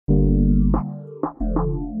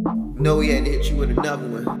Know we had to hit you with another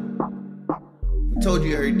one. Told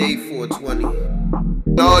you every day 420.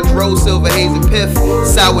 All drove Silver Haze and Piff.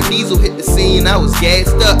 Sour Diesel hit the scene, I was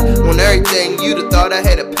gassed up on everything. You'd have thought I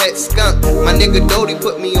had a pet skunk. My nigga Doty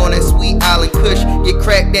put me on that Sweet Island Kush. Get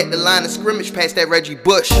cracked at the line of scrimmage past that Reggie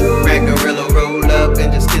Bush. Rack Gorilla roll up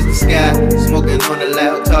and just kiss the sky. Smoking on the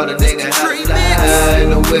loud, taught a nigga how to fly. In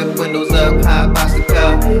the whip, windows up, high box the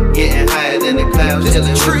car. Getting higher than the clouds, chilling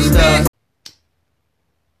with the stars.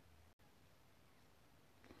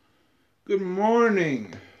 Good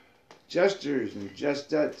morning, jesters and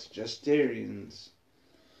jestettes, jestarians.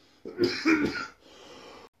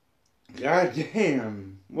 God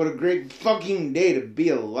damn, what a great fucking day to be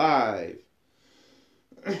alive.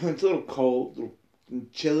 It's a little cold, a little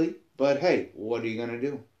chilly, but hey, what are you gonna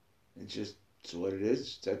do? It's what it is.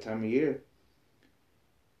 It's that time of year.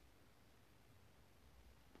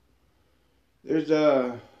 There's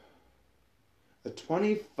a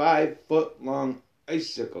 25-foot long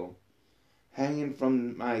icicle hanging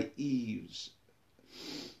from my eaves.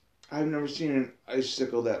 I've never seen an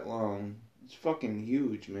icicle that long. It's fucking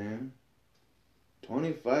huge, man.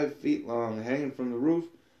 25 feet long, hanging from the roof,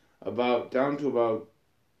 down to about,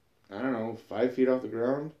 I don't know, 5 feet off the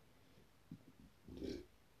ground.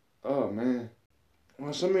 Oh, man.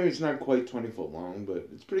 Well, so maybe it's not quite 20 foot long, but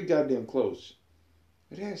it's pretty goddamn close.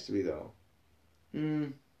 It has to be, though. I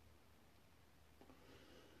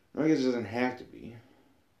guess it doesn't have to be.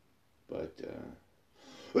 But,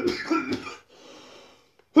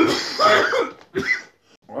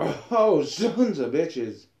 oh, sons of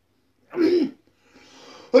bitches. Oh,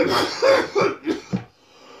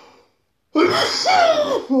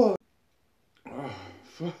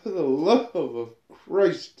 for the love of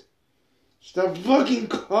Christ. Stop fucking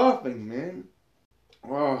coughing, man.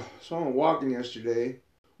 Oh, so I went walking yesterday,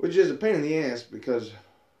 which is a pain in the ass because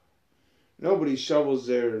nobody shovels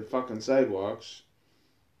their fucking sidewalks.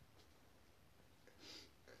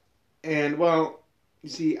 And, well, you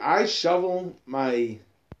see, I shovel my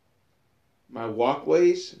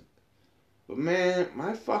walkways, but man,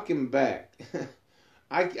 my fucking back,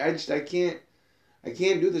 I can't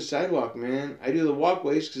do the sidewalk, man. I do the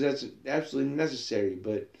walkways because that's absolutely necessary,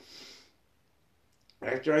 but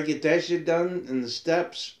after I get that shit done and the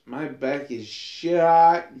steps, my back is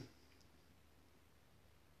shot.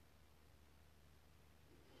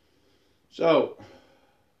 So,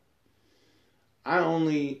 I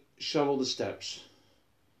only shovel the steps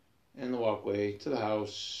and the walkway to the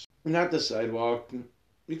house, not the sidewalk.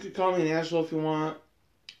 You could call me an asshole if you want.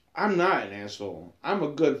 I'm not an asshole. I'm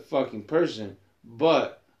a good fucking person,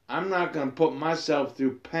 but I'm not gonna put myself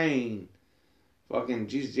through pain. Fucking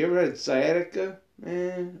Jesus, you ever had sciatica,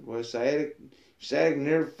 man? What sciatic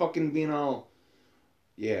nerve fucking being all,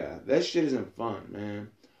 yeah, that shit isn't fun,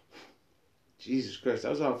 man. Jesus Christ, I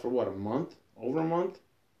was out for what, a month? Over a month?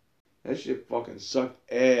 That shit fucking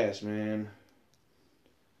sucked ass, man.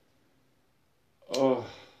 Oh,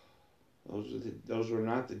 those were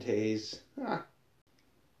not the days.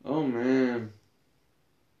 Oh, man.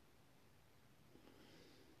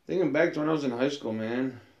 Thinking back to when I was in high school,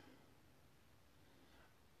 man.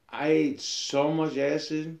 I ate so much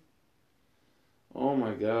acid. Oh,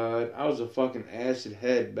 my God. I was a fucking acid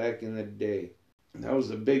head back in the day. That was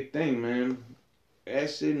the big thing, man.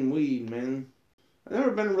 Acid and weed, man. I've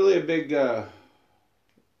never been really a big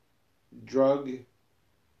drug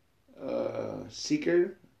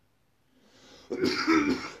seeker.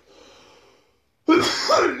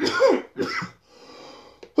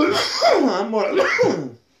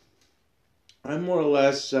 I'm more or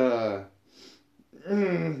less if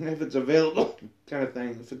it's available kind of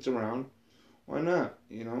thing. If it's around, why not?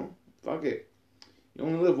 You know, fuck it. You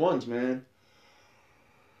only live once, man.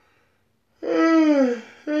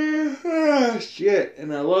 Shit,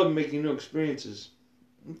 and I love making new experiences.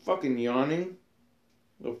 I'm fucking yawning.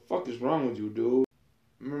 What the fuck is wrong with you, dude? I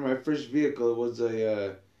remember my first vehicle was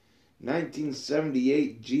a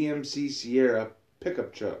 1978 GMC Sierra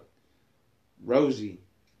pickup truck. Rosie.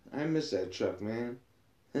 I miss that truck, man.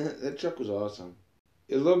 That truck was awesome.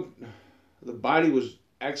 The body was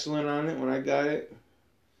excellent on it when I got it.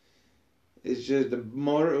 It's just the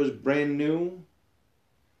motor, it was brand new.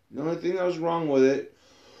 The only thing that was wrong with it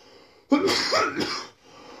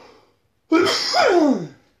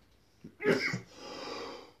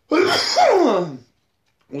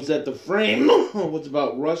was that the frame was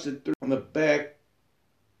about rusted through on the back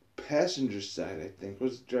passenger side, I think.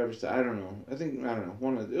 Was the driver's side? I don't know.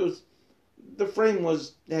 The frame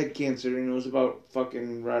had cancer and it was about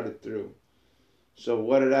fucking rotted through. So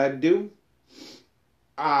what did I do?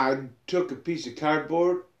 I took a piece of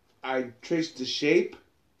cardboard, I traced the shape,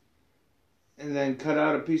 and then cut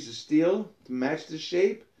out a piece of steel to match the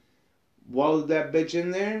shape, welded that bitch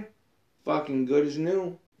in there, fucking good as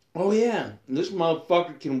new. Oh yeah, this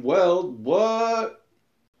motherfucker can weld. What?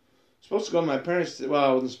 Supposed to go with my parents. Well,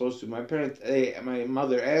 I wasn't supposed to. My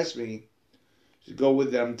mother asked me to go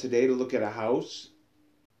with them today to look at a house.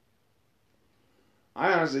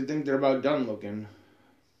 I honestly think they're about done looking.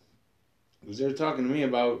 Because they're talking to me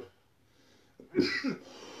about...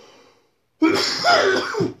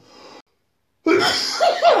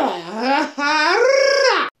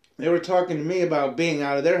 They were talking to me about being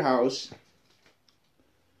out of their house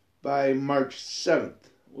by March 7th,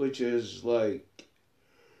 which is like,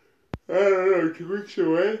 I don't know, 2 weeks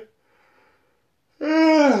away?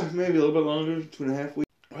 Maybe a little bit longer, 2.5 weeks.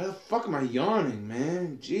 Why the fuck am I yawning,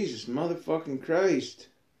 man? Jesus motherfucking Christ.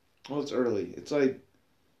 Well, it's early. It's like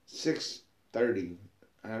 6:30.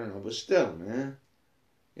 I don't know, but still, man.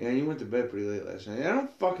 Yeah, you went to bed pretty late last night. I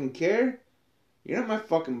don't fucking care. You're not my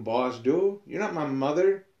fucking boss, dude. You're not my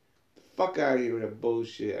mother. The fuck out of here with that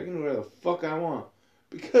bullshit. I can do whatever the fuck I want.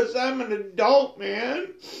 Because I'm an adult,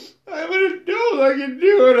 man. I'm an adult. I can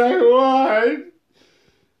do what I want.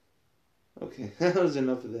 Okay, that was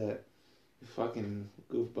enough of that. You fucking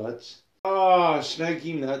goof butts. Oh,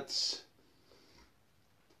 snaky nuts.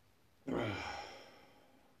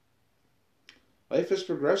 Life is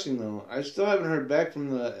progressing, though. I still haven't heard back from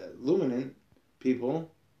the Luminant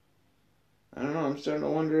people. I don't know. I'm starting to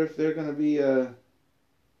wonder if they're going to be,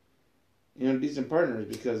 decent partners.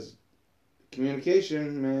 Because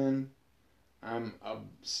communication, man, I'm a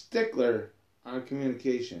stickler on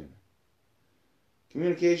communication.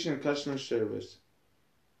 Communication and customer service.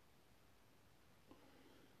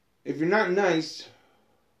 If you're not nice,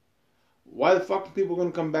 why the fuck are people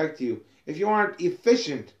going to come back to you? If you aren't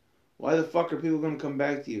efficient, why the fuck are people going to come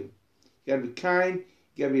back to you? You gotta be kind,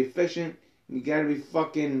 you gotta be efficient, and you gotta be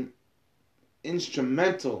fucking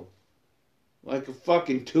instrumental. Like a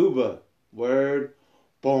fucking tuba. Word.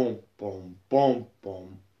 Boom, boom, boom,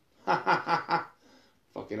 boom. Ha ha ha ha.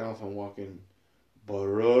 Fucking elephant walking.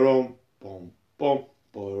 Ba-da-dum, boom, boom,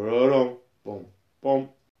 ba-da-dum, boom, boom.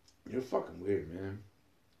 You're fucking weird, man.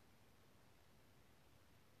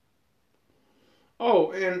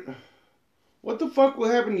 Oh, and what the fuck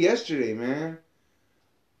what happened yesterday, man?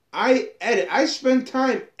 I spend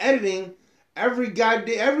time editing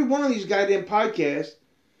every one of these goddamn podcasts,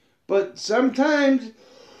 but sometimes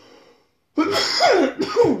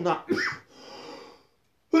not.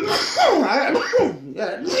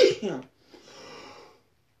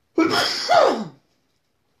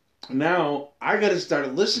 Now I gotta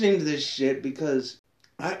start listening to this shit because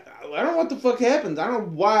I don't know what the fuck happens. I don't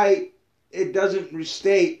know why it doesn't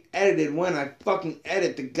stay edited when I fucking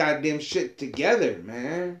edit the goddamn shit together,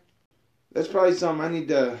 man. That's probably something I need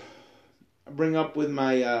to bring up with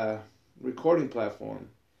my recording platform.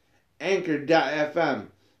 Anchor.fm.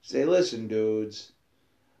 Say, listen, dudes.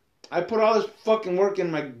 I put all this fucking work in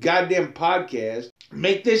my goddamn podcast.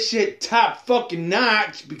 Make this shit top fucking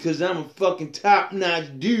notch because I'm a fucking top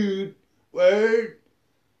notch dude. Word.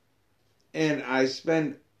 And I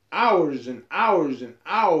spend hours and hours and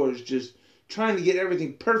hours just trying to get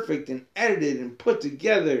everything perfect and edited and put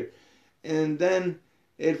together, and then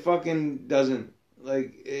it fucking doesn't.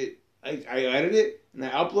 Like, I edit it and I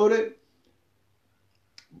upload it,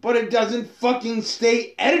 but it doesn't fucking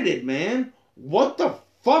stay edited, man. What the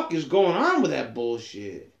fuck is going on with that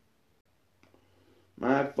bullshit?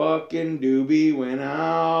 My fucking doobie went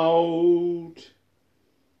out.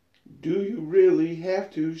 Do you really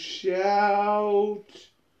have to shout?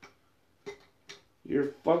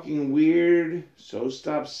 You're fucking weird, so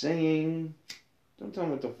stop singing. Don't tell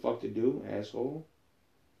me what the fuck to do, asshole.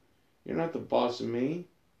 You're not the boss of me.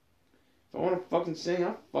 If I want to fucking sing,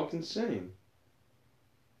 I'll fucking sing.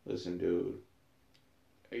 Listen, dude.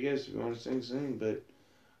 I guess if you want to sing, sing, but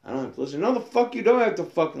I don't have to listen. No, the fuck you don't have to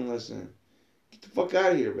fucking listen. Get the fuck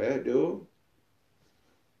out of here, man, dude.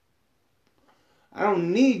 I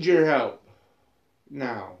don't need your help.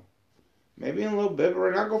 Now. Maybe in a little bit, but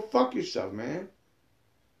right now, go fuck yourself, man.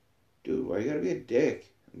 Dude, why you gotta be a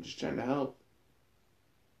dick? I'm just trying to help.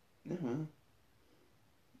 Yeah, well.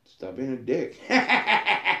 Stop being a dick.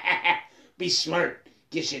 Be smart.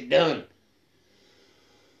 Get shit done.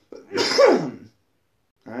 I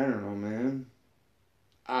don't know, man.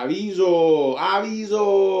 Aviso!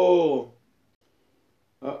 Aviso!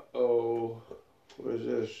 Uh-oh. What is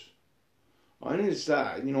this? Oh, I need to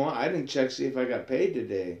stop. You know what? I didn't check see if I got paid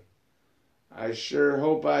today. I sure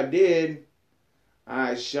hope I did.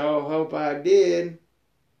 I sure hope I did.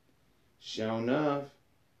 Sure enough.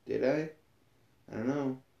 Did I? I don't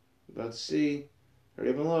know. About to see.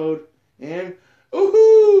 Hurry up and load. And,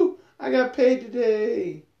 ooh, I I got paid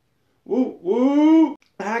today. Woo, woo.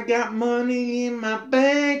 I got money in my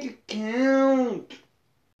bank account.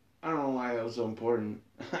 I don't know why that was so important.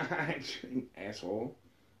 Asshole.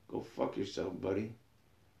 Go fuck yourself, buddy.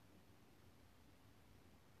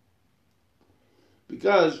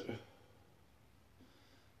 Because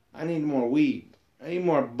I need more weed. I need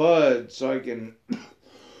more bud so I can...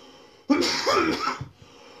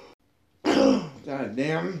 God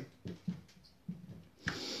damn.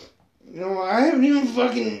 You know, I haven't even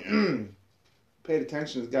fucking paid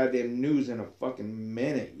attention to the goddamn news in a fucking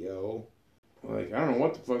minute, yo. Like, I don't know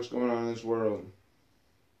what the fuck's going on in this world.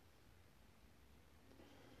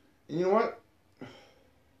 And you know what?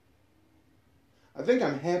 I think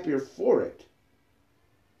I'm happier for it.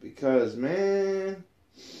 Because, man,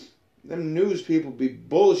 them news people be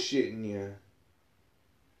bullshitting you.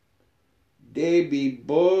 They be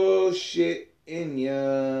bullshitting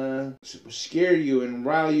you. Scare you and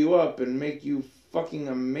rile you up and make you fucking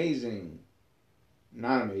amazing.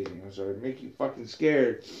 Not amazing, I'm sorry. Make you fucking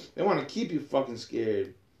scared. They want to keep you fucking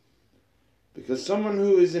scared. Because someone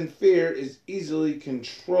who is in fear is easily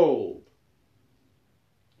controlled.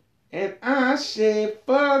 And I say,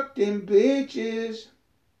 fuck them bitches.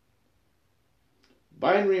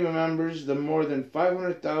 Biden remembers the more than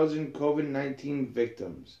 500,000 COVID-19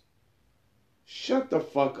 victims. Shut the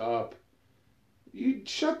fuck up. You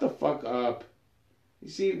shut the fuck up. You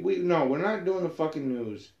see, we're not doing the fucking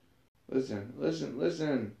news.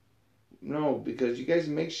 Listen. No, because you guys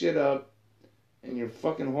make shit up and you're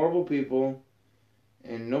fucking horrible people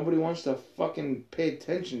and nobody wants to fucking pay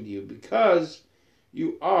attention to you because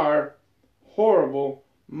you are horrible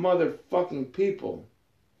motherfucking people.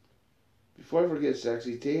 Before I forget,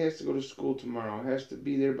 Sexy, Tay has to go to school tomorrow. Has to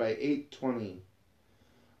be there by 8:20.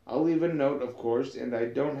 I'll leave a note, of course, and I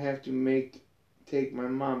don't have to take my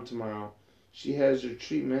mom tomorrow. She has her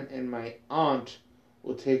treatment, and my aunt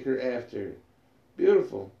will take her after.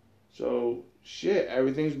 Beautiful. So, shit,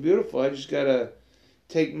 everything's beautiful. I just gotta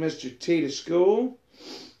take Mr. T to school,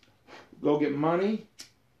 go get money,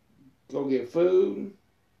 go get food.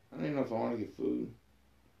 I don't even know if I want to get food.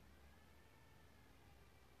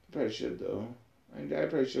 I probably should, though. I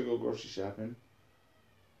probably should go grocery shopping.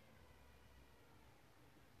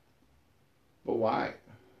 But why?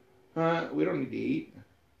 We don't need to eat.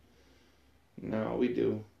 No, we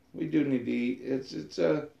do. We do need to eat. It's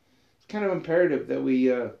kind of imperative that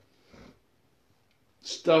we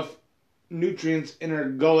stuff nutrients in our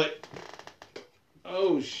gullet.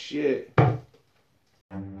 Oh shit.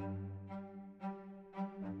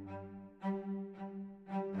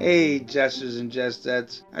 Hey, Jesters and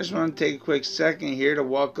Jestettes. I just want to take a quick second here to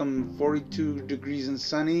welcome 42 Degrees and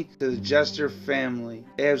Sunny to the Jester family.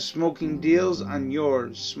 They have smoking deals on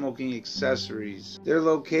your smoking accessories. They're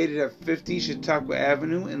located at 50 Chautauqua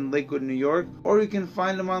Avenue in Lakewood, New York, or you can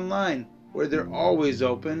find them online, where they're always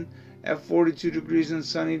open, at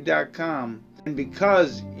 42degreesandsunny.com. And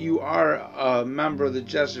because you are a member of the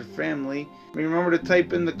Jester family, remember to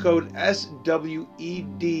type in the code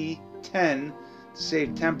SWED10 to save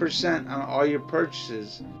 10% on all your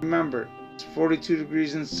purchases. Remember, it's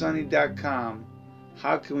 42degreesandsunny.com.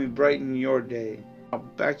 How can we brighten your day? Now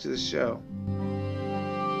back to the show.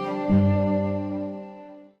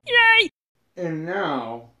 Yay! And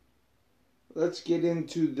now, let's get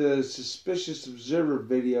into the Suspicious Observer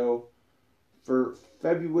video for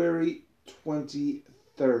February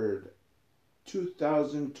 23rd,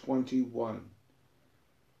 2021.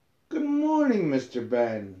 Good morning, Mr.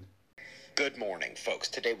 Ben. Good morning, folks.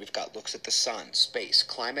 Today we've got looks at the sun, space,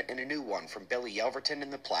 climate, and a new one from Billy Yelverton in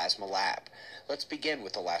the Plasma Lab. Let's begin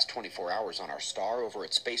with the last 24 hours on our star over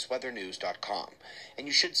at spaceweathernews.com. And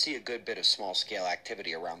you should see a good bit of small-scale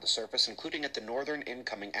activity around the surface, including at the northern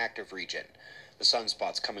incoming active region. The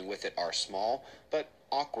sunspots coming with it are small, but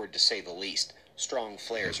awkward to say the least. Strong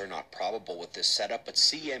flares are not probable with this setup, but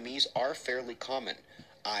CMEs are fairly common.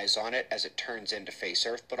 Eyes on it as it turns in to face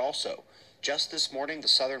Earth, but also, just this morning, the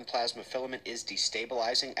southern plasma filament is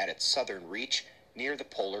destabilizing at its southern reach near the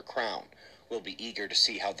polar crown. We'll be eager to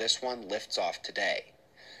see how this one lifts off today.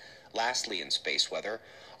 Lastly, in space weather,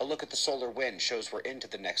 a look at the solar wind shows we're into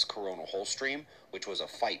the next coronal hole stream, which was a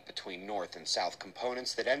fight between north and south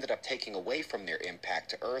components that ended up taking away from their impact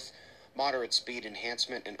to Earth, moderate speed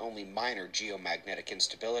enhancement, and only minor geomagnetic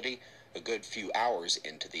instability a good few hours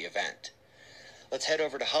into the event. Let's head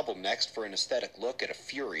over to Hubble next for an aesthetic look at a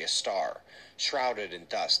furious star. Shrouded in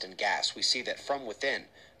dust and gas, we see that from within,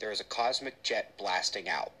 there is a cosmic jet blasting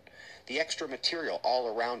out. The extra material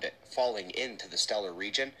all around it, falling into the stellar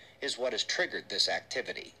region, is what has triggered this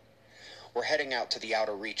activity. We're heading out to the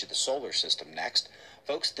outer reach of the solar system next.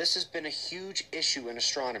 Folks, this has been a huge issue in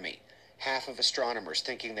astronomy. Half of astronomers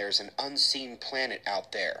thinking there's an unseen planet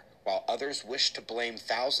out there, while others wish to blame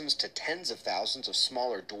thousands to tens of thousands of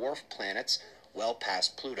smaller dwarf planets well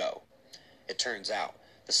past Pluto. It turns out,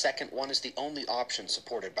 the second one is the only option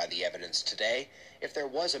supported by the evidence today. If there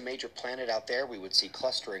was a major planet out there, we would see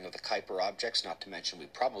clustering of the Kuiper objects, not to mention we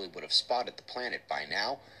probably would have spotted the planet by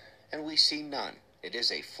now, and we see none. It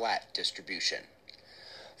is a flat distribution.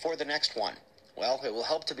 For the next one, well, it will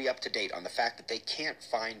help to be up to date on the fact that they can't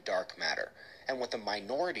find dark matter, and what the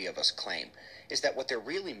minority of us claim is that what they're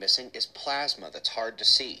really missing is plasma that's hard to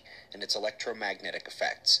see and its electromagnetic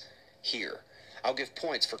effects. Here, I'll give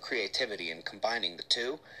points for creativity in combining the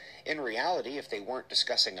two. In reality, if they weren't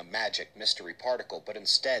discussing a magic mystery particle, but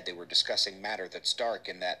instead they were discussing matter that's dark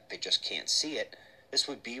in that they just can't see it, this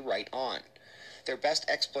would be right on. Their best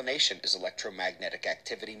explanation is electromagnetic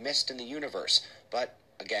activity missed in the universe, but,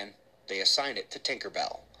 again, they assign it to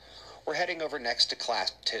Tinkerbell. We're heading over next to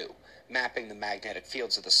Class 2, mapping the magnetic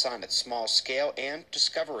fields of the sun at small scale and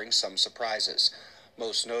discovering some surprises.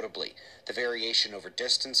 Most notably, the variation over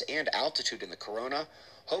distance and altitude in the corona.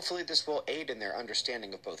 Hopefully this will aid in their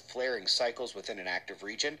understanding of both flaring cycles within an active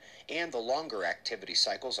region and the longer activity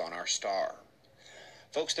cycles on our star.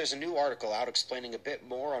 Folks, there's a new article out explaining a bit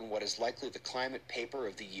more on what is likely the climate paper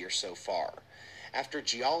of the year so far. After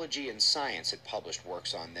Geology and Science had published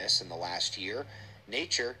works on this in the last year,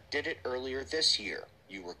 Nature did it earlier this year.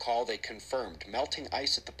 You recall they confirmed melting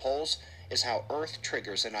ice at the poles is how Earth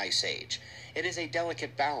triggers an ice age. It is a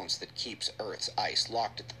delicate balance that keeps Earth's ice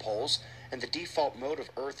locked at the poles, and the default mode of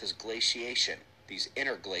Earth is glaciation. These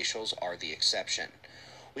interglacials are the exception.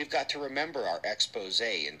 We've got to remember our expose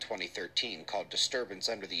in 2013 called Disturbance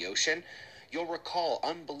Under the Ocean. You'll recall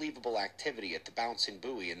unbelievable activity at the bouncing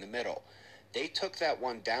buoy in the middle. They took that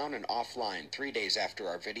one down and offline 3 days after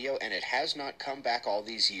our video, and it has not come back all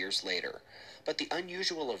these years later. But the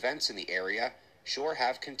unusual events in the area sure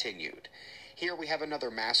have continued. Here we have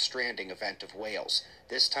another mass stranding event of whales,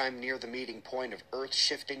 this time near the meeting point of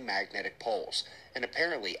Earth-shifting magnetic poles. And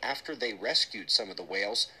apparently, after they rescued some of the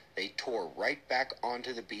whales, they tore right back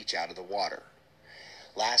onto the beach out of the water.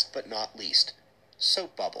 Last but not least,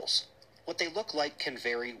 soap bubbles. What they look like can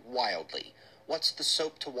vary wildly. What's the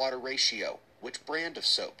soap-to-water ratio? Which brand of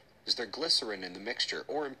soap? Is there glycerin in the mixture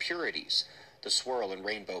or impurities? The swirl and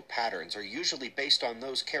rainbow patterns are usually based on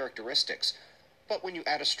those characteristics, but when you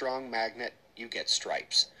add a strong magnet, you get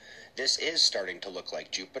stripes. This is starting to look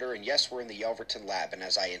like Jupiter, and yes, we're in the Yelverton lab, and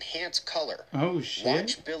as I enhance color,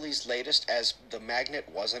 watch Billy's latest as the magnet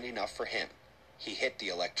wasn't enough for him. He hit the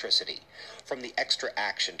electricity. From the extra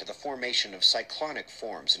action to the formation of cyclonic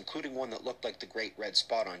forms, including one that looked like the Great Red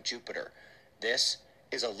Spot on Jupiter. This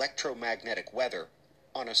is electromagnetic weather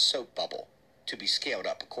on a soap bubble, to be scaled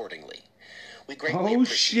up accordingly. We greatly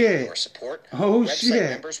appreciate your support.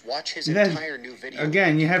 Website members, watch his entire new video.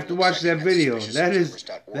 Again, you have to watch that video. That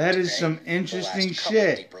is some interesting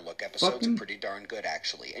shit. Deeper look episodes are pretty darn good,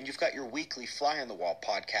 actually. And you've got your weekly Fly on the Wall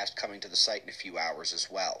podcast coming to the site in a few hours as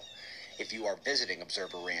well. If you are visiting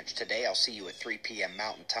Observer Ranch today, I'll see you at 3 p.m.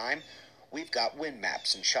 Mountain Time. We've got wind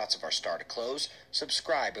maps and shots of our star to close.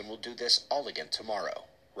 Subscribe and we'll do this all again tomorrow.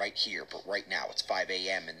 Right here, but right now it's 5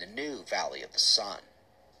 a.m. in the new Valley of the Sun.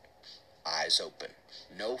 Eyes open.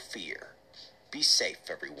 No fear. Be safe,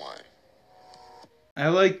 everyone. I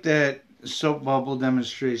like that soap bubble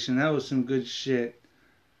demonstration. That was some good shit.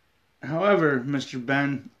 However, Mr.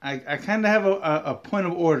 Ben, I kind of have a point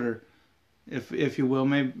of order, if you will.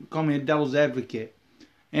 Maybe call me a devil's advocate.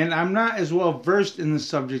 And I'm not as well versed in the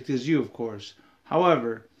subject as you, of course.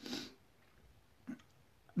 However,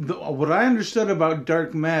 what I understood about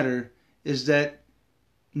dark matter is that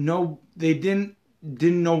they didn't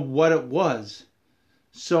know what it was.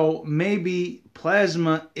 So maybe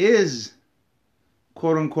plasma is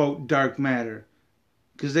quote unquote dark matter.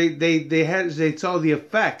 Because they saw the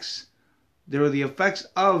effects. There were the effects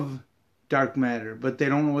of dark matter, but they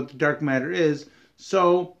don't know what the dark matter is.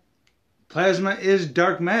 So plasma is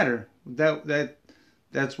dark matter.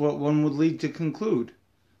 That's what one would lead to conclude.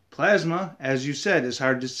 Plasma, as you said, is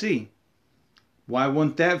hard to see. Why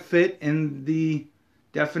wouldn't that fit in the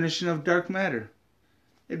definition of dark matter?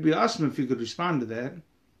 It'd be awesome if you could respond to that.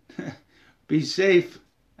 Be safe,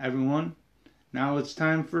 everyone. Now it's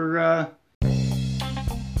time for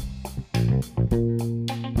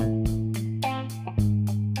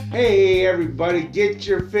Hey everybody, get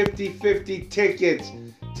your 50-50 tickets.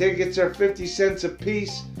 Tickets are 50 cents a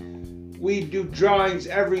piece. We do drawings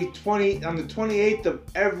on the 28th of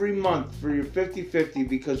every month for your 50-50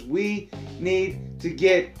 because we need to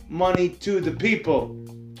get money to the people.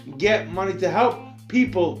 Get money to help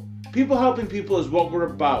people. People helping people is what we're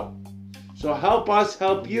about. So help us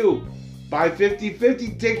help you. Buy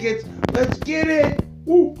 50/50 tickets. Let's get it.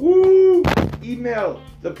 Woo woo. Email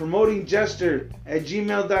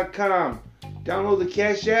thepromotingjester@gmail.com. Download the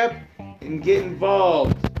Cash App and get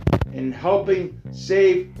involved in helping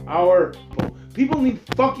save our people. Need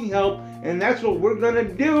fucking help, and that's what we're gonna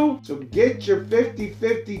do. So get your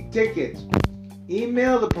 50/50 tickets.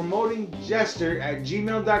 Email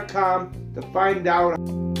thepromotingjester@gmail.com to find out.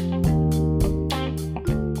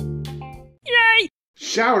 Yay!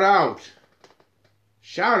 Shout out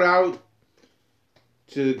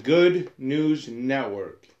to the Good News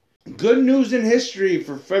Network. Good news in history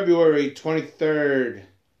for February 23rd.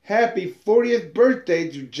 Happy 40th birthday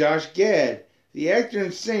to Josh Gad, the actor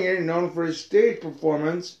and singer known for his stage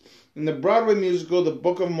performance in the Broadway musical The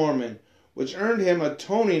Book of Mormon, which earned him a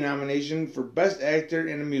Tony nomination for Best Actor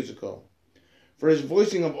in a Musical. For his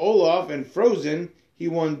voicing of Olaf in Frozen, he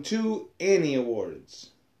won 2 Annie Awards.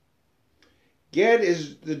 Gad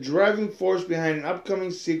is the driving force behind an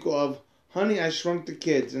upcoming sequel of Honey, I Shrunk the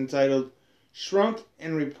Kids, entitled Shrunk,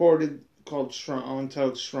 and reported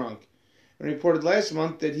last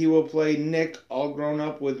month that he will play Nick, all grown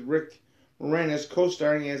up, with Rick Moranis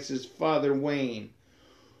co-starring as his father, Wayne,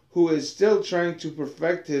 who is still trying to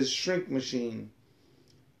perfect his shrink machine.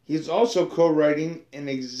 He is also co-writing and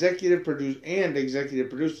executive producing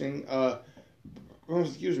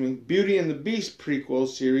Beauty and the Beast prequel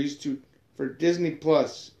series for Disney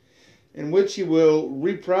Plus, in which he will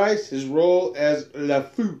reprise his role as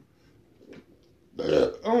LeFou.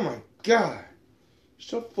 Oh my God. You're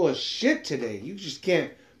so full of shit today. You just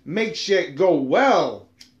can't make shit go well.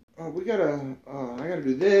 Oh, I gotta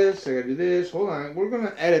do this. Hold on. We're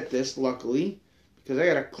gonna edit this, luckily, because I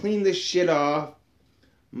gotta clean this shit off.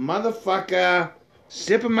 Motherfucker.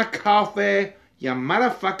 Sipping my coffee. You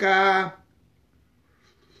motherfucker.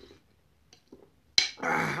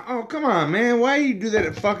 Oh, come on, man. Why you do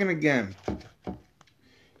that fucking again?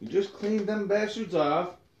 You just cleaned them bastards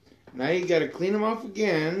off. Now you gotta clean them off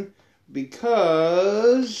again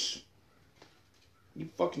because you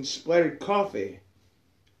fucking splattered coffee.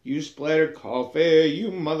 You splattered coffee, you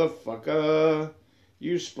motherfucker.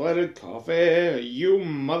 You splattered coffee, you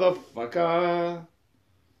motherfucker.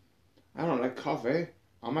 I don't like coffee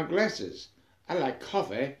on my glasses. I like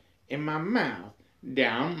coffee in my mouth,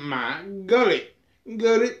 down my gullet.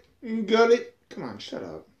 Gullet. Come on, shut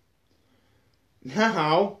up.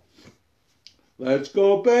 Now, let's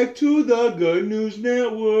go back to the Good News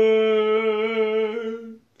Network.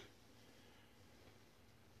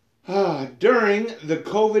 During the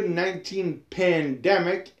COVID-19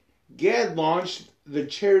 pandemic, Gad launched the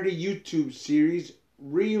charity YouTube series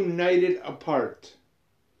Reunited Apart,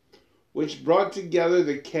 which brought together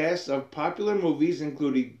the cast of popular movies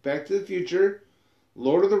including Back to the Future,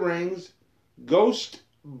 Lord of the Rings,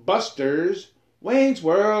 Ghostbusters, Wayne's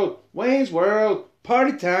World,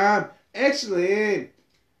 Party Time, Excellent,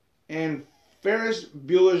 and Ferris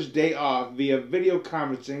Bueller's Day Off via video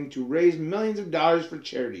conferencing to raise millions of dollars for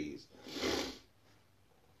charities.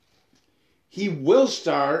 He will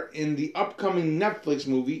star in the upcoming Netflix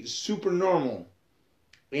movie Supernormal,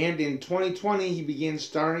 and in 2020 he began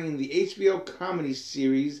starring in the HBO comedy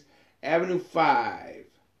series Avenue 5.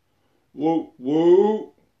 Whoa,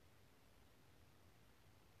 whoa.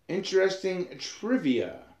 Interesting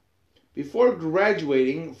trivia. Before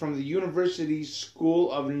graduating from the University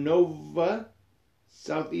School of Nova,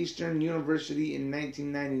 Southeastern University in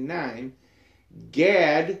 1999,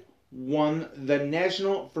 Gad won the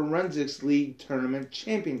National Forensics League Tournament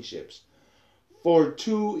Championships for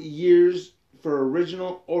 2 years for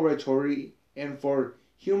original oratory and for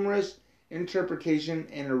humorous interpretation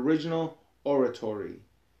and original oratory.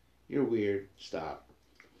 You're weird. Stop.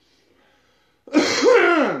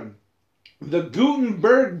 The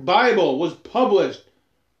Gutenberg Bible was published.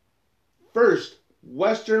 First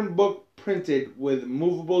Western book printed with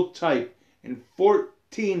movable type in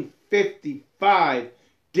 1455.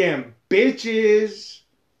 Damn bitches.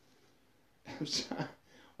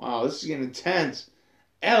 Wow, this is getting intense.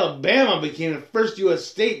 Alabama became the first U.S.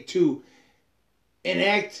 state to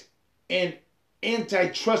enact an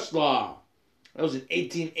antitrust law. That was in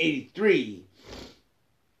 1883.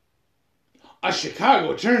 A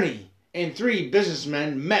Chicago attorney and 3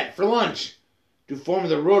 businessmen met for lunch to form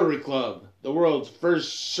the Rotary Club, the world's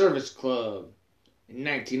first service club, in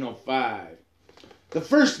 1905. The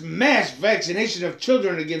first mass vaccination of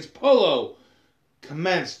children against polio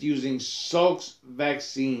commenced using Salk's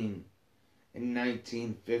vaccine in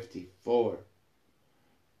 1954.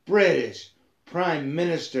 British Prime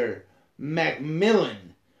Minister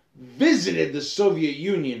Macmillan visited the Soviet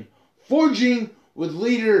Union, forging with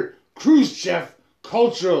leader Khrushchev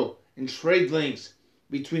cultural and trade links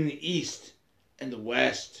between the East and the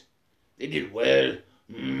West. They did well.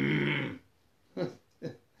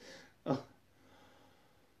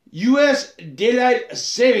 U.S. Daylight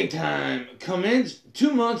Saving Time commenced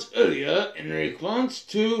 2 months earlier in response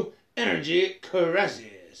to energy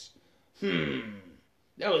crisis. That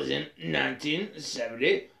was in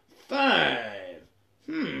 1975.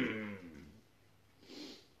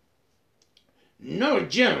 Norah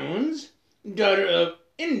Jones, daughter of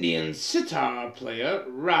Indian sitar player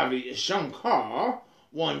Ravi Shankar,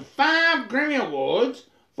 won 5 Grammy Awards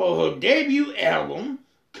for her debut album,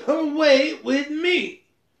 Come Away With Me.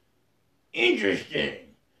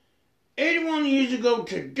 Interesting. 81 years ago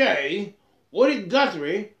today, Woody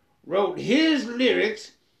Guthrie wrote his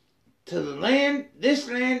lyrics to This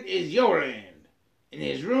Land Is Your Land in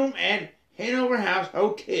his room at Hanover House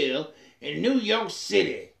Hotel in New York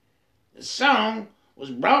City. The song was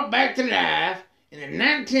brought back to life in the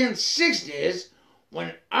 1960s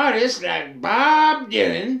when artists like Bob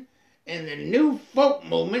Dylan and the new folk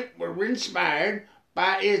movement were inspired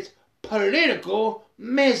by its political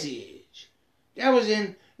message. That was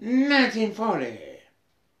in 1940.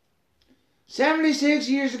 76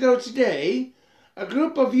 years ago today, a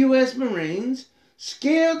group of U.S. Marines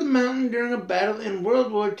scaled the mountain during a battle in World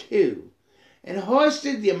War II and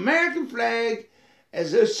hoisted the American flag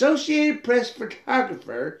as Associated Press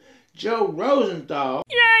photographer Joe Rosenthal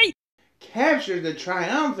captured the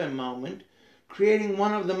triumphant moment, creating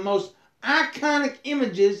one of the most iconic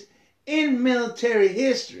images in military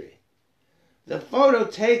history. The photo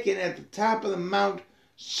taken at the top of the Mount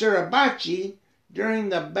Suribachi during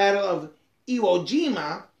the Battle of Iwo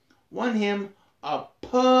Jima won him a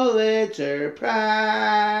Pulitzer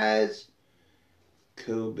Prize.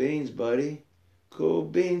 Cool beans, buddy. Cool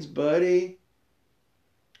beans, buddy.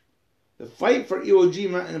 The fight for Iwo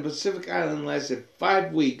Jima and the Pacific Island lasted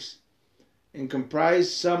 5 weeks and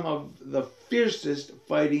comprised some of the fiercest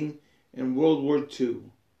fighting in World War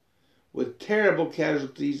II, with terrible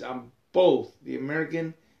casualties on both the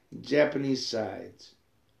American and Japanese sides.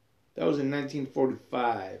 That was in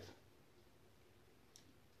 1945.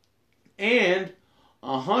 And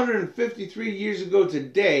 153 years ago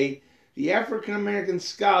today, the African-American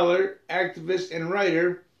scholar, activist, and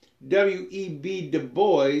writer W.E.B. Du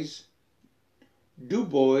Bois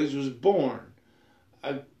was born.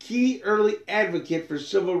 A key early advocate for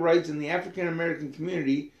civil rights in the African-American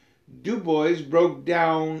community, Du Bois broke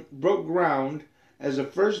ground as the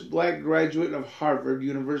first black graduate of Harvard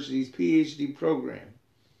University's PhD program.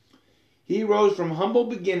 He rose from humble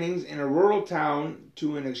beginnings in a rural town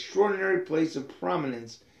to an extraordinary place of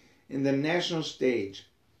prominence in the national stage.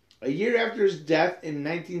 A year after his death in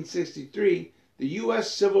 1963, the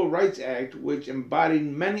U.S. Civil Rights Act, which embodied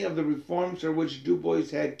many of the reforms for which Du Bois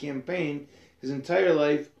had campaigned his entire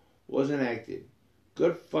life, was enacted.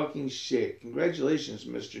 Good fucking shit. Congratulations,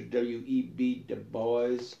 Mr. W.E.B. Du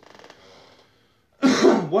Bois.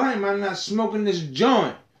 Why am I not smoking this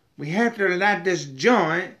joint? We have to light this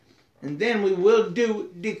joint, and then we will do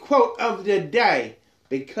the quote of the day,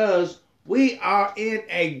 because we are in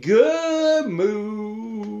a good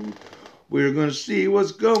mood. We're going to see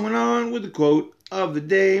what's going on with the quote of the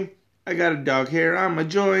day. I got a dog hair on my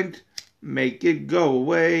joint. Make it go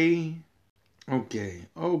away. Okay.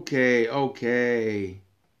 Whoa.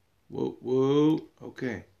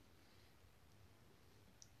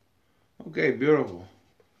 Okay, beautiful.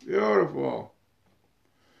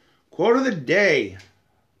 Quote of the day.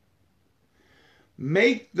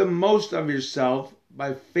 Make the most of yourself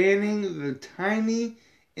by fanning the tiny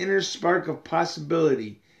inner spark of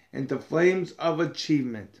possibility into flames of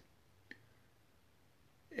achievement.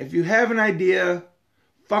 If you have an idea,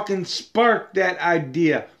 fucking spark that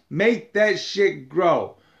idea. Make that shit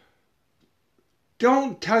grow.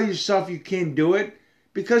 Don't tell yourself you can't do it,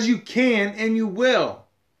 because you can and you will.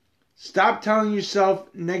 Stop telling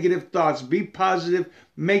yourself negative thoughts. Be positive.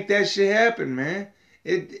 Make that shit happen, man.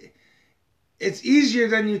 It's easier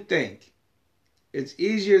than you think.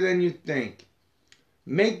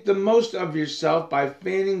 Make the most of yourself by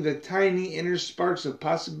fanning the tiny inner sparks of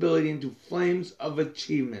possibility into flames of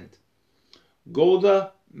achievement.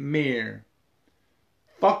 Golda Meir.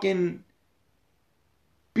 Fucking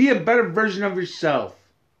be a better version of yourself.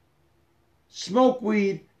 Smoke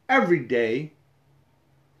weed every day.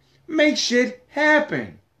 Make shit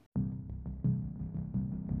happen.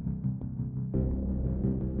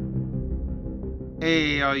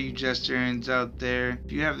 Hey, all you Jesterians out there.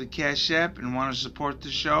 If you have the Cash App and want to support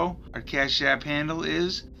the show, our Cash App handle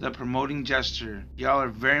is The Promoting Jester. Y'all are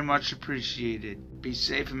very much appreciated. Be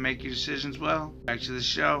safe and make your decisions well. Back to the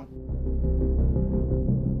show.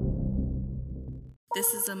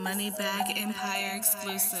 This is a Moneybag Empire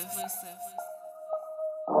exclusive.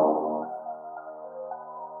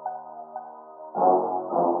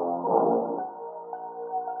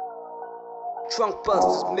 Trunk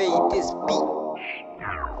Busters made this beat.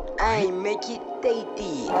 I ain't make it, they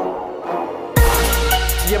did.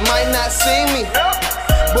 You might not see me,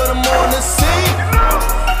 but I'm on the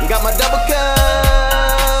scene. Got my double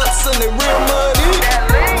cups and they real muddy.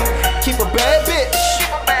 Keep a bad bitch,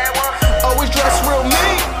 always dress real mean.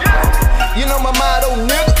 You know my motto,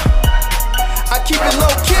 nigga, I keep it low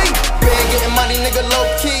key. Been getting money, nigga, low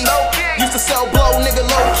key. Used to sell blow, nigga,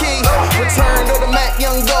 low key. Return to the Mac,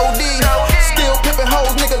 young Goldie. Still pimpin'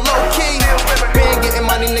 hoes, nigga, low key. Been getting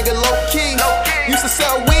money, nigga, low key. Used to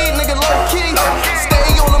sell weed, nigga, low key.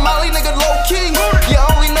 Stay on the molly, nigga, low key. You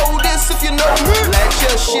only know this if you know me. Let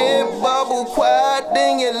your shit bubble quiet,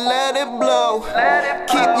 then you let it blow.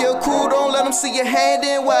 Keep your cool, don't let them see your hand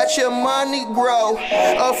and watch your money grow.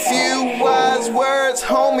 A few wise words,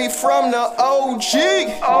 homie, from the OG.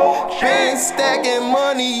 Been stacking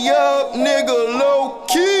money up, nigga, low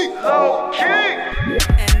key.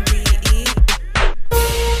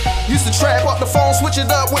 Used to trap off the phone, switch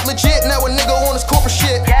it up with legit. Now a nigga on his corporate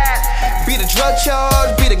shit. Be the drug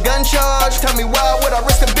charge, be the gun charge. Tell me why would I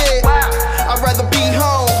risk a bit? I'd rather be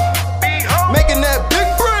home, making that big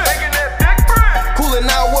bread. Cooling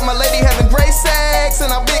out with my lady, having great sex,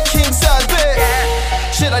 and our big king size bed.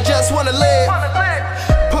 Shit, I just wanna live.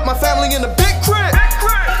 Put my family in a big crib.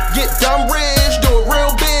 Get dumb rich, do it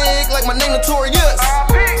real big, like my name Notorious.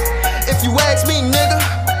 If you ask me, nigga,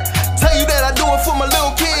 tell you that I do it for my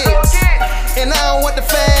little kids. And I don't want the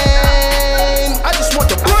fame, I just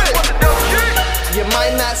want the bread. You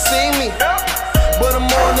might not see me, but I'm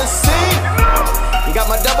on the scene.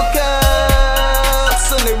 Got my double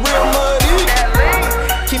cups and they real muddy.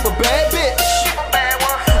 Keep a bad bitch,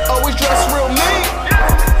 always dress real mean.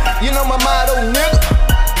 You know my motto, nigga,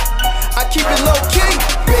 I keep it low key.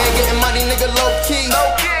 Been getting money, nigga, low key.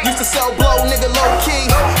 Used to sell blow, nigga, low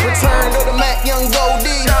key. Return to the Mac, young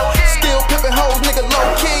Goldie. Still pimpin' hoes, nigga, low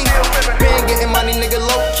key. Been getting money, nigga,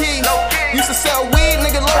 low key. Used to sell weed,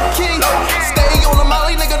 nigga, low key. Stay on the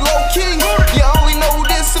molly, nigga, low key. You only know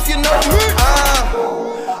this if you know me.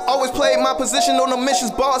 Always played my position on the missions,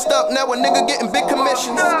 bossed up. Now a nigga getting big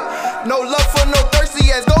commissions. No love for no thirsty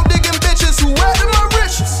ass gold digging bitches who added my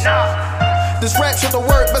riches. This rap shit to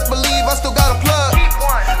work, best believe I still got a plug.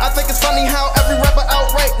 I think it's funny how every rapper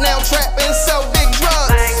out right now trap and sell big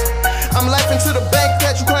drugs. I'm laughing to the bank,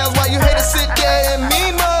 catch you clowns while you haters sit there and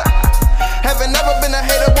meme up. Haven't never been a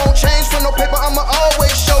hater, won't change for no paper, I'ma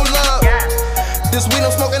always show love. This weed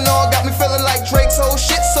I'm smoking all got me feeling like Drake's whole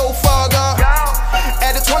shit so far gone.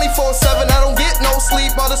 At it 24/7, I don't get no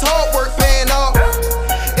sleep, all this hard work paying off.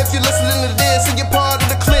 If you're listening to this and you're part of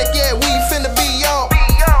the clique, yeah, we finna be on.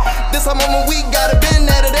 This our moment, we gotta been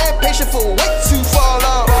at it and patient for way too far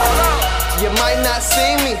long. You might not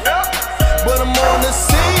see me, but I'm on the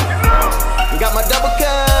scene. Got my double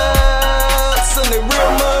cups and they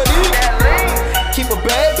real muddy. Keep a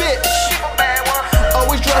bad bitch,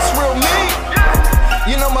 always dress real mean.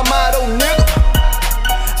 You know my motto, nigga,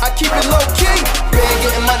 I keep it low key. Been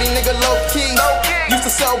getting money, nigga, low key. Used to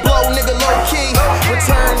sell blow, nigga, low key.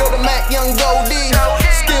 Return to the Mac, young Goldie.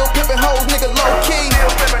 Still pimpin' hoes, nigga, low key.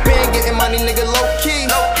 Been getting money, nigga, low key.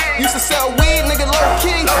 Used to sell weed, nigga, low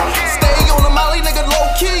key.